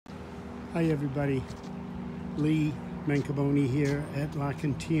Hi everybody, Lee Mencaboni here at La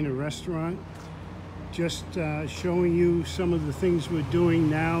Cantina restaurant. Just showing you some of the things we're doing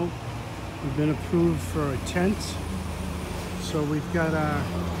now. We've been approved for a tent. So we've got our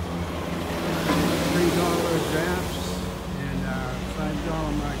 $3 drafts and our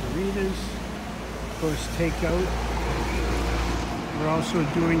 $5 margaritas. Of course, takeout. We're also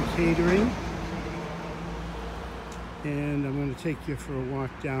doing catering. And I'm going to take you for a walk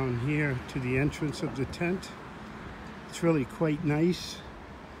down here to the entrance of the tent. It's really quite nice.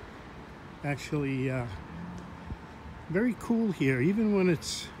 Actually, very cool here, even when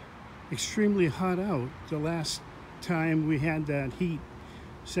it's extremely hot out. The last time we had that heat,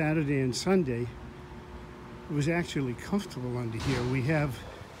 Saturday and Sunday, it was actually comfortable under here. We have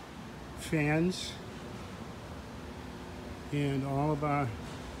fans, and all of our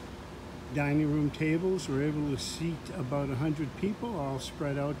dining room tables, we're able to seat about 100 people, all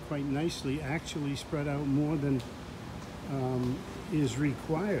spread out quite nicely, actually spread out more than is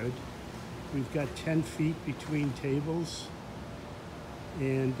required. We've got 10 feet between tables,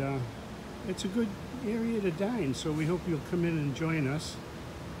 and it's a good area to dine, so we hope you'll come in and join us.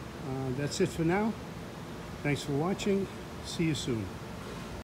 That's it for now. Thanks for watching. See you soon.